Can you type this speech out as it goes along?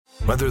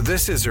Whether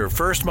this is her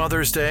first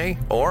Mother's Day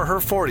or her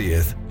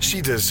 40th, she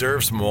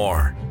deserves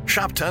more.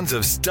 Shop tons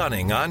of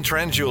stunning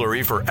on-trend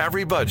jewelry for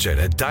every budget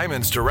at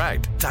Diamonds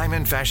Direct.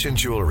 Diamond fashion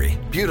jewelry,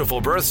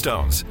 beautiful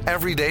birthstones,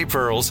 everyday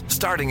pearls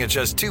starting at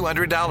just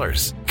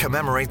 $200.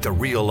 Commemorate the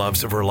real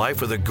loves of her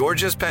life with a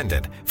gorgeous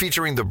pendant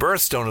featuring the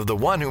birthstone of the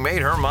one who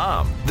made her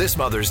mom. This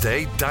Mother's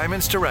Day,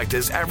 Diamonds Direct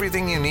is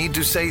everything you need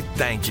to say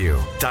thank you.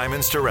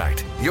 Diamonds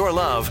Direct. Your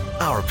love,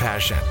 our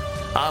passion.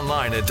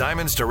 Online at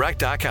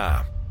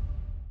diamondsdirect.com.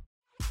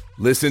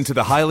 Listen to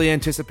the highly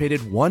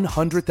anticipated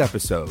 100th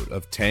episode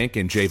of Tank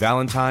and Jay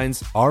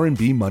Valentine's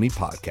R&B Money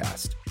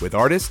Podcast with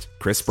artist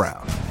Chris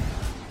Brown.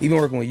 Even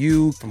working with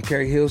you, from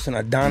Carrie Hilson,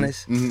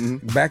 Adonis,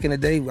 back in the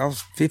day, I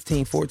was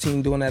 15,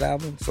 14 doing that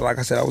album. So like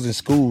I said, I was in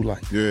school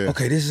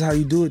okay, this is how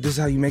you do it. This is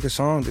how you make a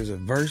song. There's a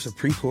verse, a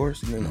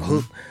pre-chorus, and then a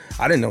hook.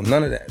 I didn't know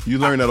none of that. You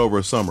learned that over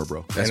a summer,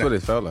 bro. That's what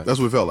it felt like. That's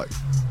what it felt like.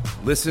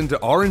 Listen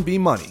to R&B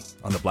Money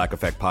on the Black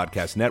Effect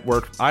Podcast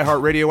Network,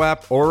 iHeartRadio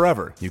app, or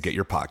wherever you get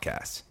your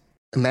podcasts.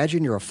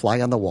 Imagine you're a fly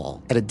on the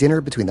wall at a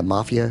dinner between the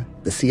Mafia,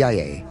 the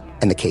CIA,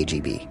 and the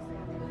KGB.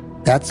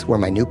 That's where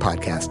my new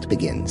podcast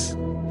begins.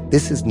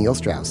 This is Neil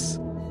Strauss,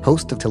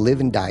 host of To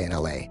Live and Die in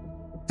LA,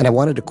 and I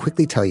wanted to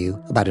quickly tell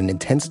you about an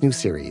intense new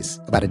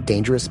series about a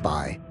dangerous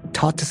spy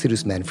taught to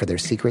seduce men for their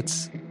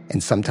secrets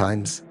and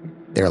sometimes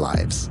their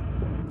lives.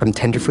 From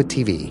Tenderfoot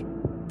TV,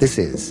 this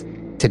is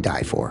To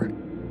Die For.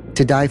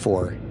 To Die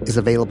For is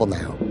available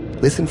now.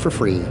 Listen for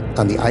free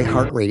on the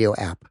iHeartRadio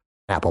app,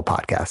 Apple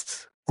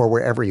Podcasts, or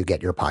wherever you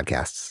get your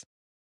podcasts.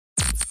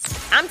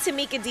 I'm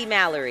Tamika D.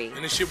 Mallory.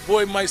 And it's your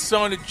boy, my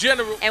son, the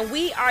General. And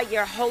we are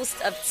your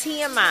hosts of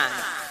TMI.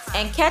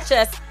 And catch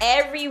us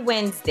every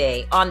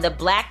Wednesday on the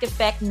Black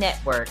Effect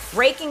Network,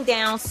 breaking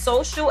down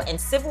social and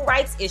civil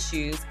rights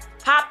issues,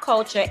 pop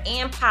culture,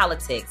 and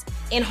politics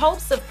in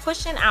hopes of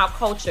pushing our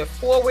culture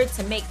forward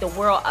to make the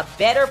world a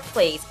better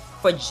place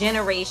for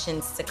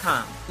generations to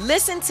come.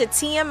 Listen to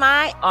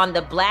TMI on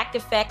the Black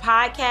Effect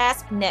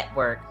Podcast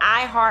Network,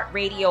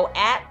 iHeartRadio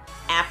app,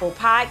 Apple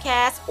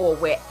Podcasts, or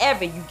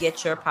wherever you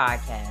get your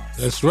podcasts.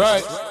 That's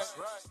right.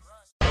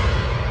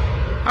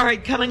 All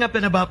right, coming up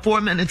in about 4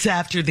 minutes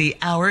after the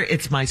hour,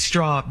 it's my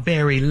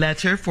strawberry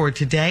letter for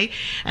today.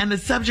 And the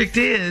subject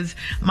is,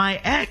 my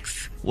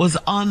ex was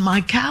on my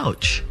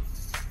couch.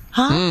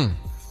 Huh?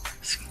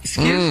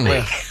 Excuse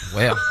me.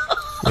 Well.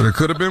 But it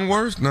could have been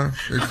worse now.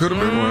 It could have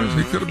been worse.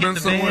 He could have been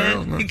somewhere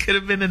else. He could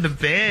have been in the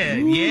bed,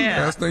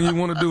 yeah. Last thing you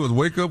want to do is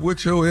wake up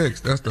with your ex.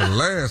 That's the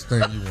last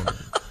thing you want to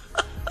do.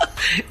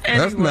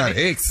 Anyway, that's not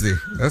exy.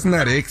 That's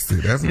not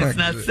exy. That's it's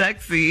not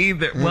sexy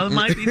either. Well, it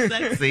might be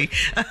sexy.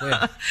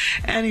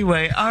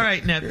 Anyway, all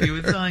right, nephew,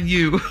 it's on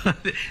you.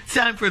 It's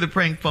time for the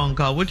prank phone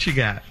call. What you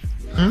got?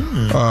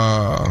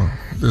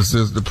 This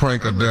is the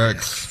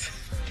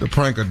Prankadex. The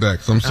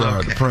Prankadex. I'm sorry,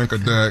 okay. The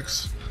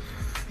Prankadex.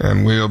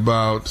 And we're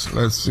about,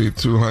 let's see,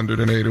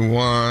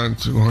 281,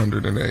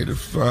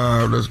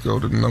 285. Let's go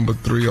to number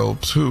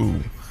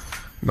 302.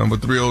 Number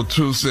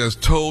 302 says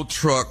tow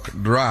truck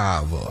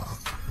driver.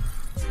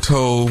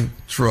 Tow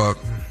truck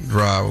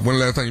driver. When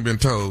the last time you been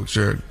towed,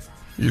 Sherry?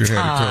 You didn't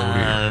have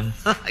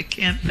it towed in. I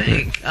can't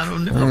think. I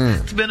don't know.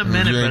 It's been a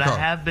minute, but I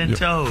have been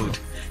towed.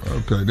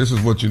 Okay, this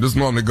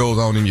normally goes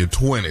on in your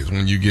 20s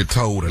when you get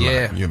towed a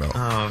lot, you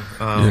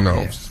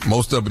know.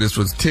 Most of it is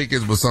for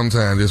tickets, but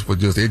sometimes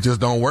it just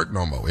don't work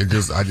no more. I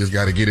just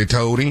got to get it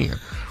towed in.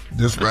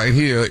 This right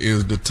here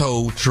is the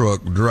tow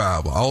truck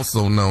driver,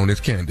 also known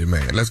as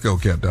Candyman. Let's go,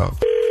 Cat Dog.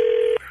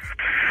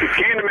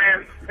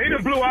 Candyman. He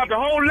done blew out the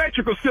whole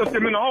electrical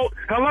system in the whole.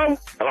 Hello.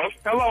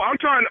 I'm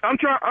trying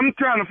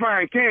to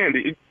find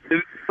Candy.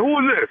 Who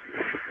is this?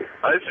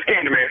 This is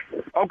Candyman.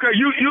 Okay,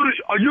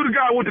 are you the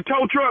guy with the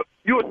tow truck?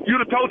 You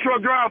the tow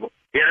truck driver?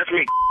 Yeah, that's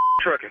me.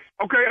 Trucking.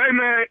 Okay, hey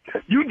man,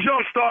 you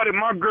jump started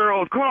my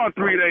girl's car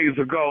 3 days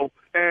ago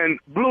and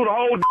blew the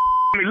whole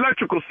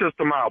electrical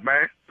system out,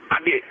 man. I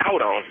did.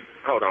 Hold on.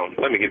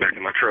 Let me get back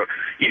to my truck.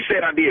 You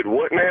said I did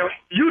what now?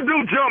 You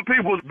do jump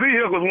people's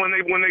vehicles when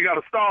they got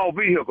a stalled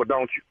vehicle,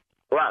 don't you?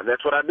 Right,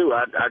 that's what I do.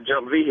 I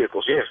jump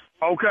vehicles, yes.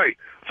 Okay,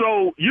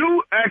 so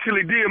you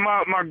actually did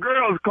my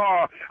girl's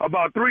car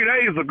about 3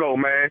 days ago,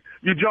 man.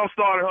 You jump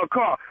started her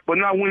car, but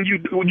now when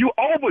you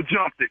over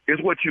jumped it is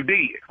what you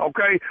did.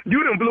 Okay,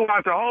 you done blew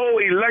out the whole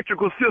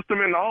electrical system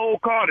in the whole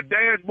car, the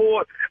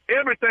dashboard,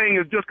 everything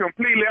is just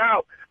completely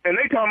out, and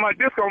they talking about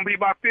this gonna be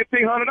about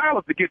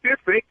 $1,500 to get this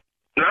fixed.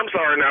 I'm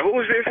sorry now. Who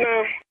is this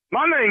now?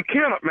 My name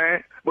Kenneth,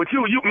 man. But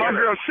my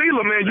girl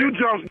Sheila, man, you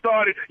jump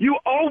started. You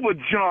over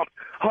jumped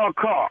her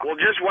car. Well,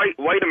 just wait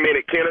a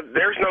minute, Kenneth.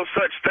 There's no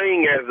such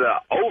thing as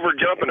over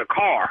jumping a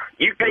car.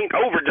 You can't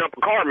over jump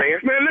a car, man.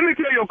 Man, let me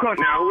tell you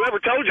something. Now, whoever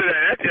told you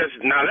that,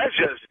 that's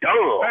just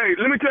dumb. Hey,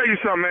 let me tell you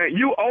something, man.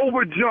 You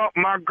over jumped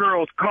my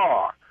girl's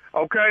car.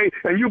 Okay,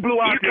 and you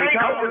blew out the entire... You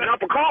can't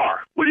over-jump a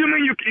car. What do you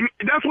mean?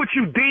 That's what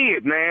you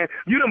did, man.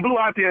 You done blew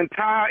out the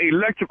entire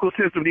electrical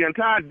system. The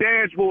entire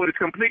dashboard is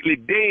completely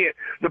dead.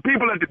 The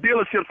people at the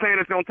dealership saying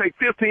it's going to take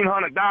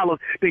 $1,500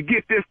 to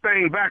get this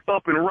thing back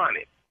up and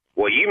running.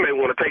 well, you may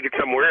want to take it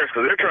somewhere else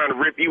because they're trying to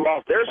rip you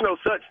off. There ain't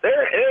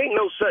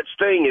no such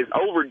thing as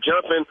over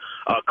jumping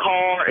a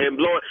car and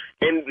blowing.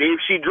 And if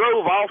she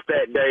drove off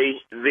that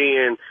day,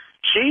 then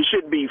she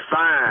should be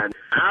fine.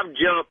 I've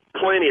jumped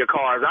plenty of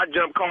cars. I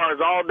jump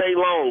cars all day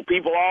long.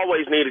 People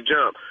always need to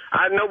jump.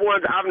 I've never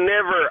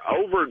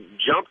over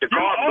jumped a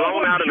car,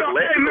 blown out an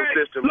electrical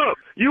system. Look,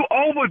 you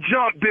over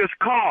jumped this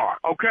car,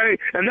 okay?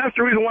 And that's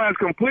the reason why it's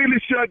completely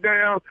shut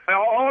down.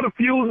 All the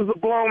fuses are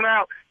blown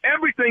out.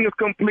 Everything is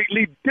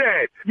completely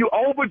dead. You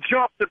over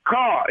jumped the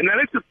car. And now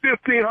this is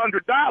 $1,500.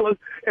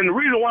 And the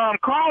reason why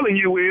I'm calling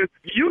you is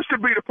you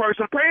should be the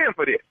person paying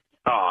for this.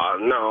 Oh,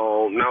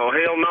 no,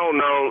 hell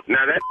no.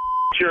 Now that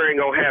sure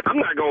ain't gonna happen. I'm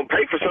not gonna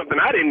pay for something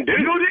I didn't do.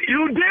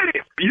 You did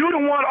it. You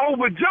the one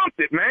over jumped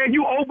it, man.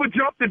 You over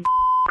jumped the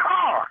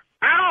car.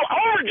 I don't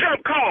over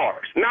jump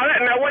cars. Now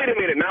wait a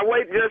minute. Now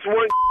wait just 1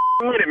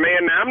 minute,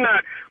 man. Now I'm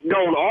not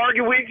gonna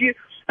argue with you.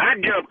 I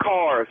jump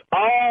cars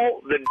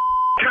all the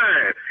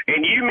time,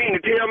 and you mean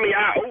to tell me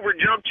I over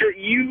jumped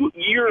you?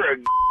 You're a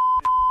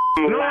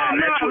lie.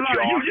 That's what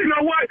you are. You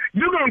know what?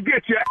 You're gonna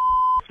get your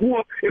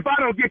whooped if I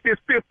don't get this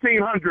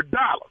 $1,500.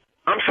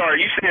 I'm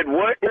sorry, you said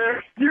what,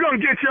 man? You're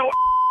going to get your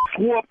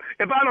whooped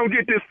if I don't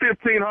get this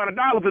 $1,500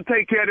 to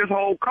take care of this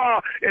whole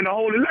car and the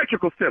whole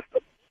electrical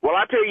system. Well,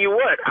 I tell you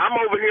what, I'm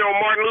over here on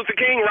Martin Luther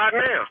King right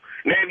now.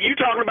 Now, if you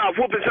talking about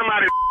whooping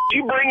somebody,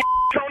 you bring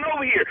your on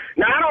over here.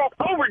 Now, I don't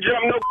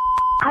overjump no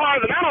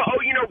cars, and I don't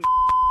owe you no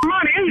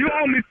money either. You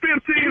owe me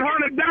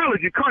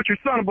 $1,500, you country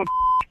son of a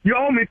You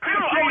owe me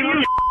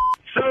 $1,500.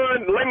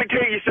 Son, let me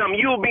tell you something.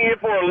 You'll be in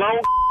for a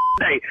long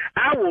day.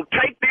 I will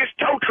take this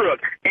tow truck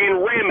and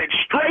ram it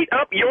straight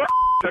up your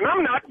and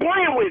I'm not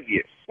playing with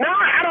you. No,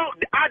 I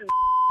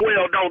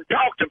don't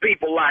talk to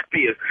people like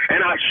this.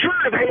 And I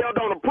sure as hell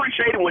don't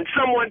appreciate it when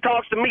someone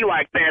talks to me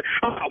like that.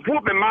 I'm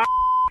whooping my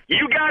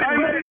You got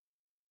it?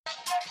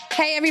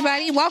 Hey,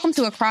 everybody. Welcome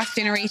to Across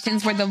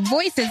Generations, where the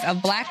voices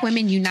of Black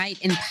women unite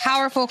in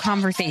powerful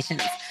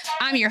conversations.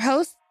 I'm your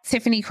host,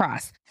 Tiffany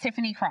Cross.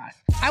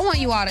 I want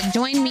you all to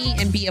join me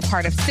and be a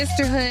part of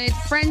sisterhood,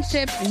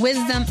 friendship,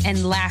 wisdom,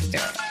 and laughter.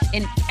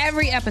 In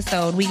every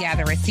episode, we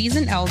gather a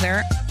seasoned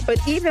elder. But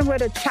even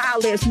with a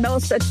child, there's no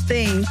such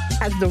thing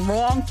as the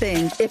wrong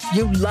thing if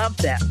you love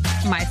them.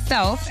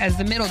 Myself as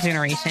the middle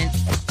generation.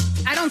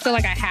 I don't feel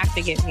like I have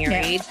to get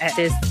married at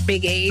this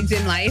big age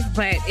in life,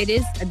 but it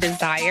is a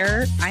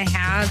desire I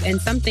have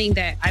and something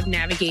that I've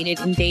navigated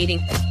in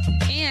dating.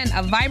 And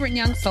a vibrant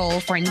young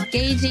soul for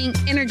engaging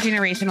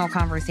intergenerational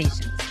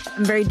conversations.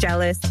 I'm very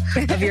jealous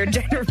of your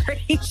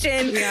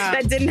generation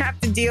that didn't have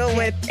to deal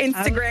with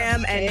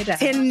Instagram and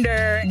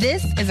Tinder.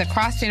 This is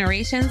Across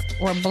Generations,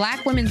 where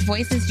Black women's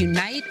voices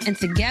unite, and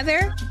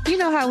together, you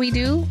know how we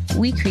do,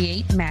 we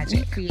create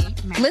magic.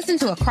 Listen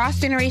to Across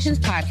Generations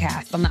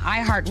podcast on the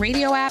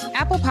iHeartRadio app,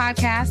 Apple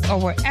Podcasts, or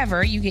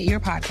wherever you get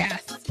your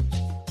podcasts.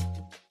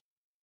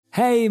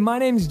 Hey, my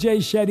name's Jay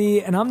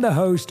Shetty, and I'm the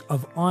host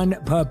of On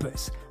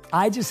Purpose.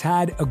 I just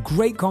had a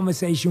great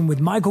conversation with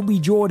Michael B.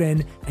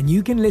 Jordan, and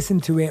you can listen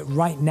to it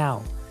right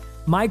now.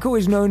 Michael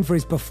is known for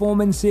his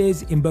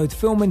performances in both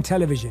film and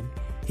television.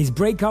 His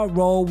breakout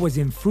role was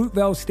in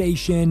Fruitvale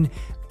Station,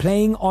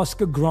 playing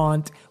Oscar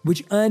Grant,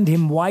 which earned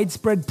him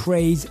widespread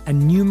praise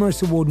and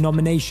numerous award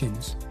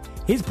nominations.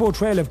 His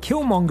portrayal of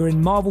Killmonger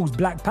in Marvel's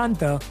Black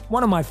Panther,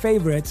 one of my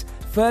favorites,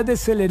 further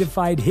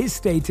solidified his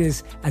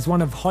status as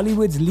one of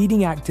Hollywood's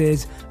leading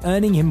actors,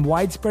 earning him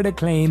widespread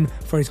acclaim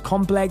for his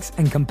complex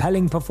and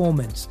compelling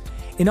performance.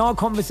 In our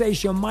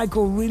conversation,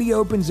 Michael really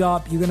opens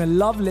up. You're going to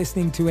love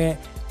listening to it,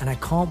 and I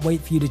can't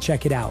wait for you to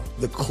check it out.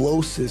 The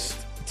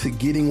closest to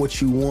getting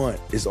what you want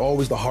is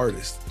always the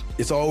hardest.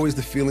 It's always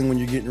the feeling when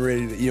you're getting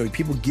ready to,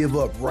 people give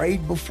up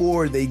right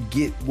before they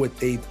get what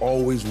they've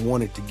always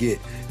wanted to get.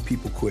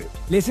 People quit.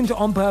 Listen to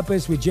On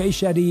Purpose with Jay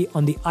Shetty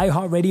on the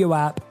iHeartRadio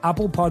app,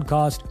 Apple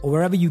Podcast, or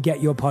wherever you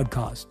get your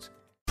podcasts.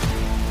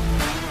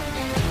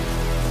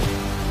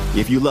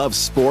 If you love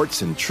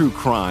sports and true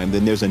crime,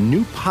 then there's a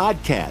new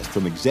podcast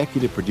from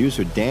executive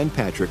producer Dan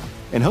Patrick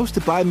and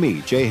hosted by me,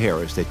 Jay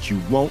Harris, that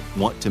you won't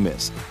want to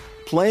miss.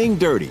 Playing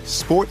Dirty: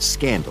 Sports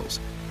Scandals.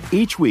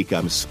 Each week,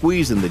 I'm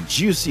squeezing the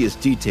juiciest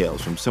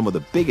details from some of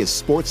the biggest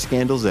sports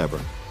scandals ever.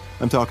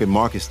 I'm talking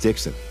Marcus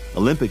Dixon,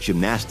 Olympic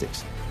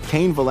gymnastics,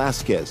 Cain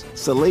Velasquez,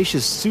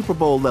 salacious Super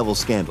Bowl-level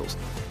scandals.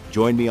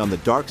 Join me on the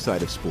dark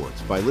side of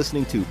sports by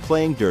listening to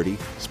Playing Dirty: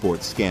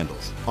 Sports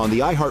Scandals on the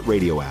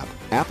iHeartRadio app,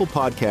 Apple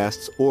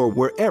Podcasts, or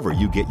wherever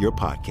you get your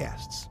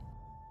podcasts.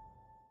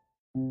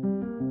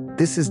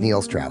 This is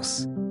Neil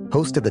Strauss,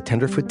 host of the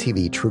Tenderfoot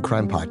TV true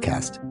crime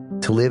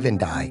podcast, To Live and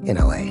Die in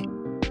LA.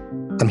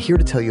 I'm here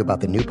to tell you about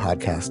the new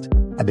podcast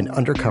I've been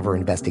undercover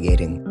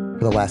investigating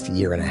for the last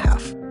year and a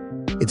half.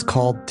 It's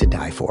called To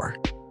Die For.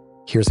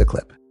 Here's a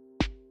clip.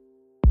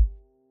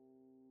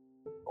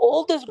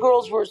 All these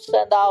girls were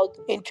sent out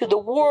into the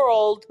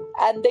world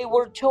and they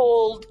were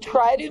told,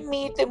 try to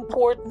meet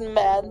important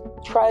men,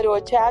 try to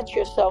attach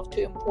yourself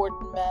to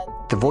important men.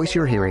 The voice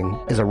you're hearing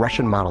is a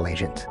Russian model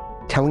agent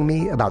telling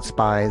me about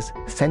spies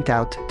sent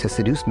out to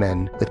seduce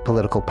men with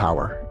political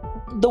power.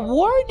 the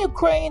war in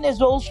Ukraine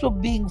is also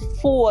being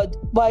fought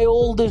by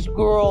all these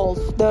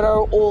girls that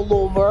are all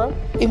over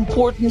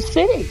important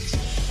cities.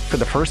 For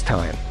the first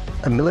time,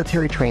 a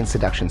military-trained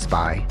seduction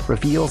spy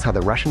reveals how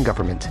the Russian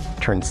government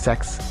turned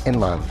sex and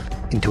love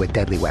into a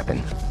deadly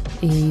weapon.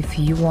 If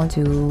you want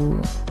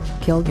to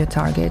kill your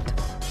target,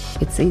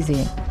 it's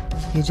easy.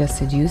 You just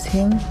seduce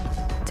him,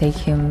 take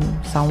him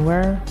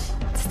somewhere,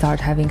 start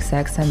having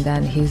sex, and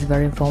then he's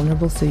very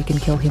vulnerable, so you can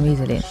kill him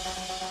easily.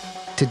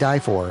 To Die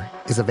For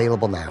is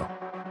available now.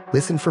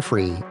 Listen for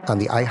free on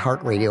the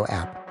iHeartRadio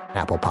app,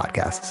 Apple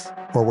Podcasts,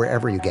 or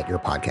wherever you get your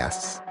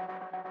podcasts.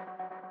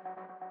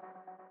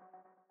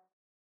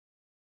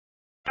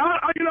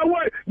 You know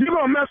what? You're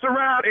going to mess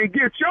around and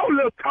get your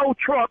little tow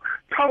truck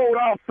towed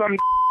off some.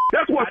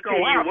 That's what's going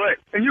to happen.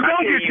 And you're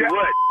going to get your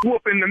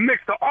whoop in the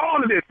mix of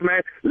all of this,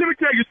 man. Let me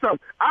tell you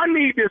something. I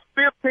need this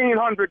 $1,500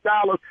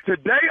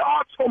 today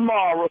or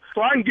tomorrow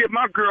so I can get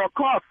my girl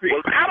coffee.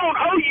 Well, I don't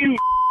owe you.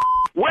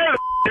 Where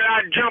did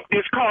I jump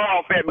this car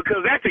off at?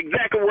 Because that's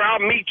exactly where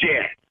I'll meet you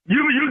at.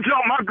 You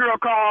jumped my girl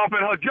car off at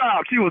her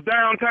job. She was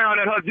downtown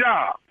at her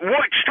job.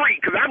 What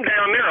street? Because I'm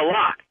down there a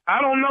lot. I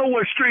don't know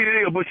what street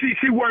it is, but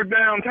she worked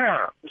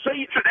downtown. So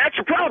that's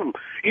your problem.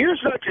 You're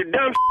such a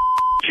dumb.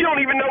 You don't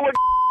even know what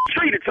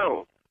street it's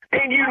on.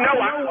 And you know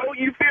I owe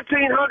you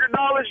 $1,500.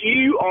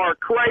 You are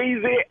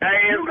crazy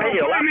as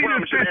hell. I need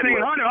this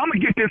 $1,500. I'm gonna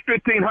get this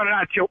 $1,500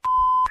 out your.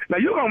 Now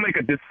you're gonna make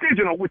a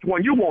decision on which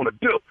one you want to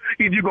do.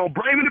 Either you're gonna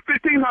bring me the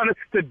 $1,500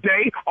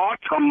 today or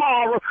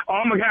tomorrow, or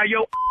I'm gonna have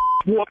your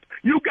whooped.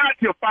 You got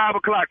till 5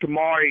 o'clock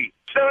tomorrow Eve.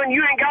 Son,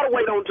 you ain't gotta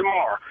wait on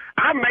tomorrow.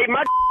 I made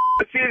my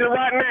decision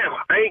right now.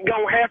 Ain't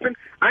gonna happen.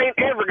 Ain't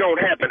ever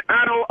gonna happen.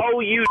 I don't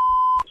owe you.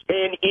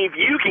 And if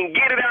you can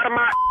get it out of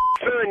my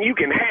son, you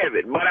can have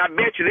it. But I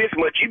bet you this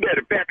much, you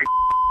better pack a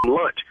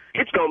lunch.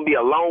 It's going to be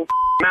a long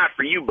night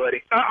for you,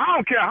 buddy. I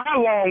don't care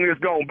how long it's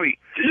going to be.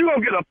 You're going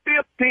to get a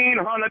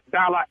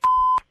 $1,500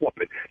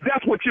 whooping.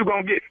 That's what you're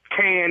going to get,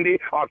 Candy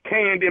or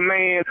Candy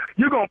Man.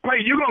 You're going to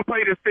pay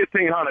this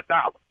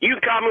 $1,500. You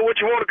can call me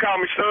what you want to call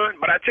me, son.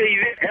 But I tell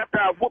you this, after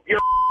I whoop your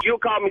you'll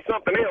call me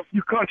something else.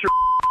 You country.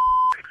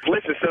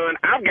 Listen, son,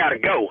 I've got to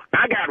go.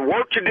 I got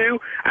work to do.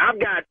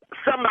 I've got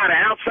somebody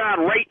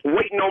outside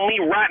waiting on me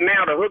right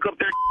now to hook up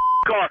their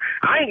car.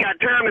 I ain't got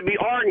time to be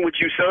arguing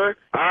with you, son.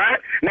 All right?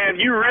 Now,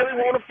 if you really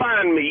want to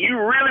find me, you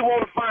really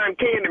want to find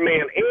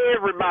Candyman,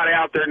 everybody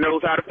out there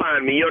knows how to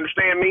find me. You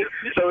understand me?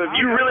 So if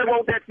you really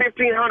want that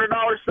 $1,500,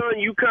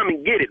 son, you come and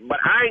get it. But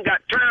I ain't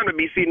got time to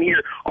be sitting here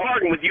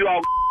arguing with you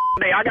all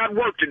day. I got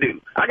work to do.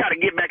 I got to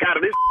get back out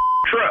of this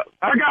truck.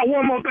 I got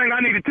one more thing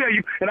I need to tell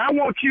you, and I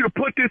want you to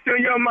put this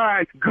in your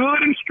mind good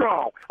and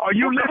strong. Are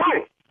you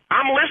listening?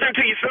 I'm listening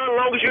to you, son, as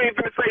long as you ain't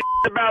finna say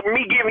about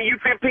me giving you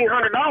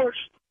 $1,500.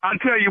 I'll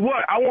tell you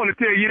what, I want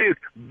to tell you this.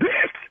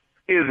 This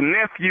is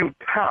Nephew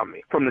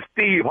Tommy from the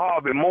Steve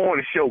Harvey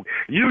Morning Show.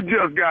 You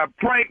just got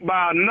pranked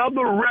by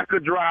another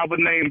record driver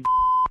named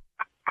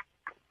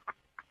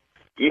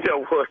You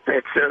know what,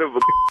 that son of a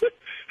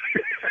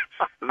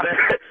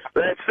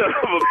that son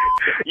of a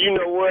you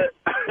know what?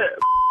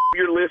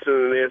 You're listening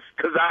to this,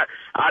 because I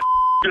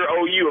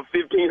owe you a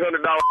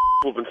 $1,500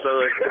 whooping,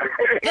 son.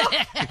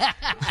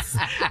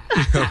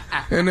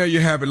 And there you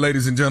have it,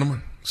 ladies and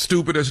gentlemen.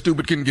 Stupid as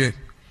stupid can get.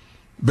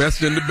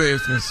 Best in the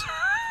business.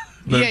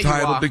 The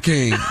entitled the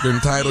king. The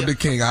entitled the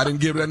king. I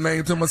didn't give that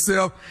name to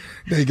myself.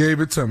 They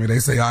gave it to me. They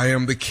say I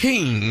am the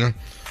king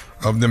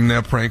of them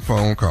there prank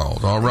phone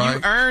calls. All right?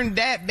 You earned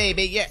that,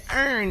 baby. You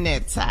earned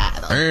that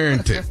title.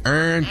 Earned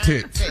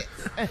it.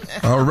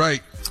 All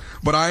right.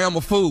 But I am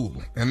a fool,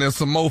 and there's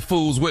some more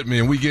fools with me,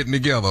 and we getting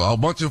together. A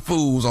bunch of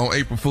fools on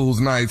April Fool's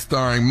Night,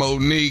 starring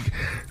Monique,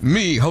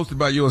 me, hosted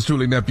by yours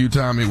truly, Nephew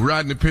Tommy,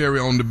 Rodney Perry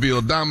on the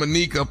bill,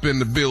 Dominique up in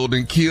the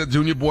building, Kid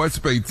Junior Boy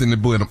Spates in the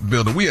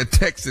building. We at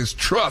Texas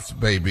Trust,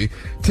 baby.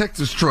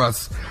 Texas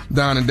Trust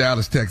down in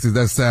Dallas, Texas.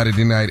 That's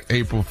Saturday night,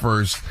 April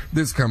 1st.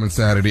 This coming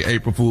Saturday,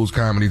 April Fool's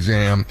Comedy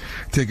Jam.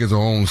 Tickets are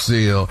on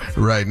sale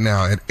right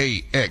now at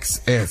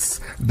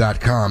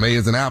AXS.com. A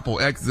as in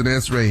Apple, X as in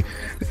X-ray,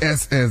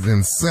 S as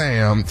in Sam.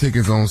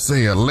 Tickets on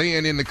sale.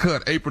 Laying in the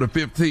cut, April the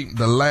 15th,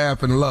 the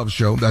Laugh and Love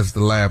Show. That's the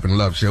Laugh and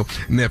Love Show.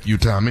 Nephew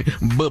Tommy,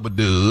 Bubba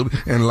Dub,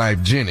 and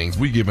Life Jennings.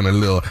 We giving a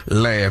little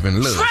laugh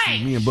and love.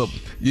 See, me and Bubba,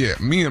 yeah,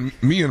 me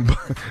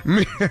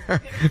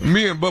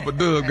and Bubba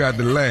Dub got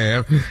the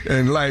laugh,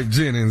 and Life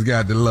Jennings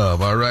got the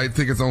love. All right,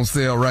 tickets on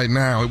sale right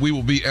now. We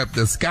will be at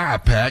the Sky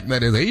Pack.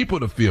 That is April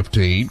the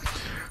 15th.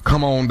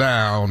 Come on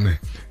down.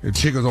 The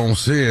tickets on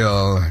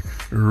sale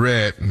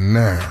right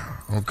now.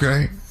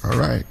 Okay? All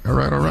right.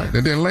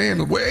 And then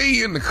laying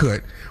way in the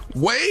cut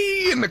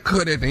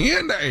at the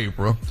end of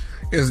April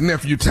is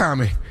Nephew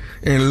Tommy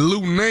and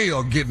Lou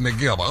Nail getting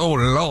together. Oh,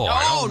 Lord.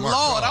 Oh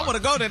Lord. I want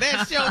to go to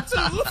that show,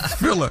 too.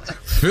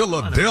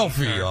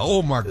 Philadelphia.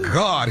 Oh, my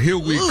God. Here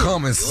we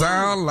come. It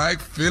sound like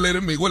Philly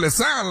to me. Well, it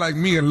sound like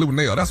me and Lou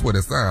Nail. That's what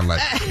it sound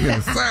like.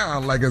 It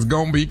sound like it's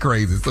going to be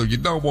crazy, so you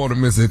don't want to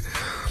miss it.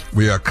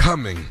 We are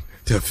coming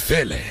to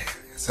Philly.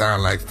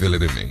 Sound like Philly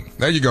to me.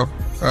 There you go. All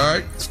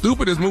right.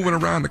 Stupid is moving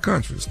around the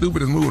country.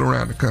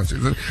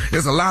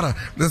 There's a lot of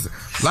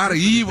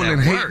evil and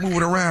hate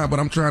moving around, but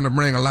I'm trying to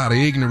bring a lot of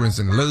ignorance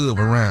and love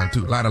around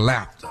too. A lot of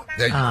laughter.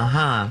 There you go.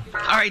 All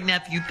right,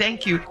 nephew.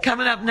 Thank you.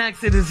 Coming up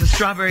next, it is a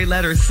Strawberry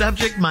Letter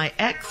subject. My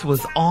ex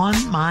was on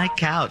my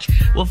couch.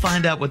 We'll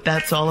find out what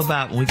that's all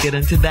about when we get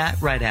into that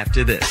right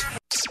after this.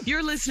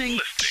 You're listening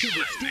to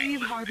the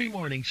Steve Harvey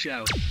Morning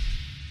Show.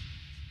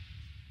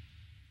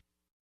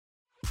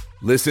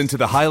 Listen to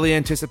the highly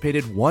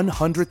anticipated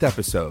 100th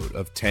episode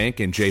of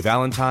Tank and Jay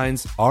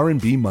Valentine's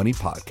R&B Money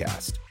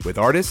Podcast with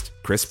artist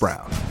Chris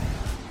Brown.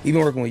 Even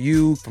working with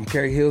you, from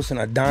Carrie Hilson,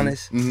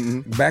 Adonis.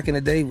 Back in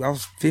the day, I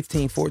was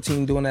 15,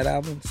 14 doing that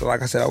album. So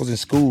like I said, I was in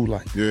school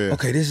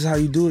okay, this is how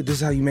you do it. This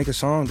is how you make a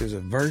song. There's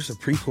a verse, a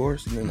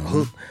pre-chorus, and then a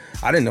hook.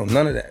 I didn't know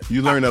none of that.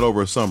 You learned that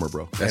over a summer,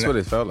 bro. That's what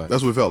it felt like.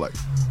 That's what it felt like.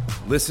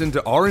 Listen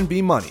to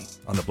R&B Money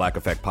on the Black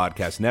Effect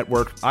Podcast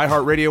Network,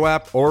 iHeartRadio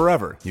app, or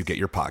wherever you get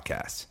your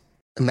podcasts.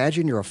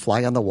 Imagine you're a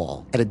fly on the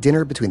wall at a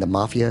dinner between the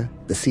Mafia,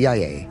 the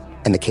CIA,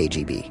 and the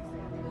KGB.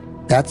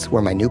 That's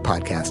where my new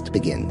podcast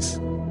begins.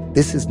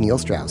 This is Neil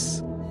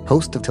Strauss,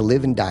 host of To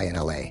Live and Die in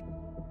LA,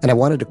 and I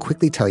wanted to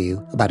quickly tell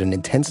you about an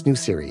intense new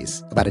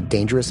series about a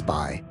dangerous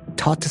spy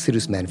taught to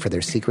seduce men for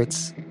their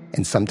secrets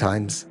and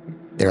sometimes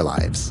their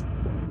lives.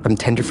 From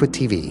Tenderfoot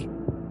TV,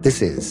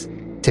 this is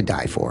To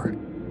Die For.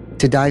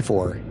 To Die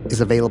For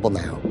is available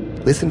now.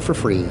 Listen for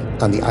free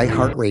on the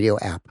iHeartRadio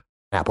app,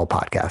 Apple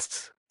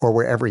Podcasts, or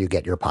wherever you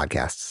get your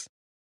podcasts.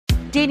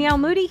 Danielle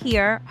Moody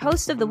here,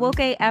 host of the Woke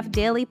AF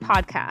Daily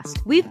podcast.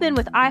 We've been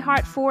with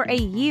iHeart for a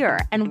year,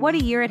 and what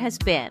a year it has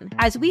been.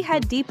 As we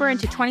head deeper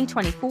into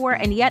 2024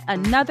 and yet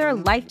another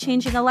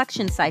life-changing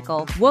election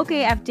cycle, Woke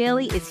AF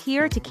Daily is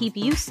here to keep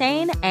you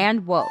sane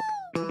and woke.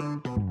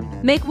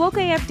 Make Woke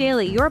AF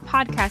Daily your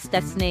podcast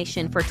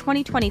destination for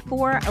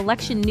 2024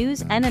 election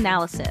news and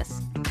analysis.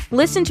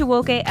 Listen to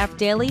Woke AF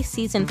Daily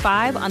Season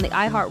 5 on the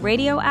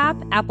iHeartRadio app,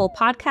 Apple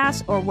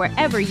Podcasts, or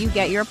wherever you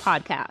get your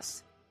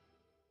podcasts.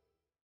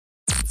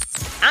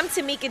 I'm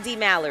Tamika D.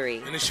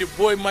 Mallory. And it's your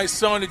boy, my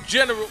son, the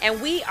General.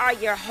 And we are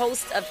your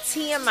hosts of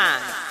TMI.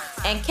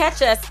 And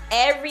catch us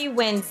every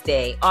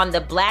Wednesday on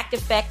the Black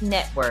Effect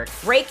Network,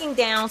 breaking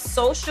down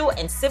social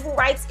and civil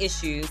rights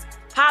issues,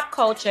 pop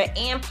culture,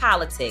 and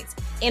politics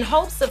in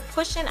hopes of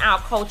pushing our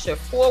culture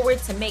forward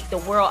to make the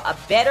world a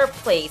better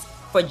place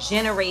for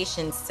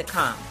generations to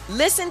come.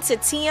 Listen to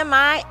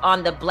TMI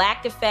on the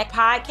Black Effect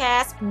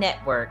Podcast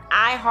Network,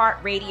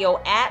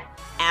 iHeartRadio app,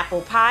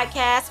 Apple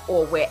Podcasts,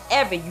 or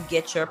wherever you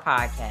get your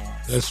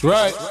podcasts. That's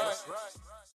right.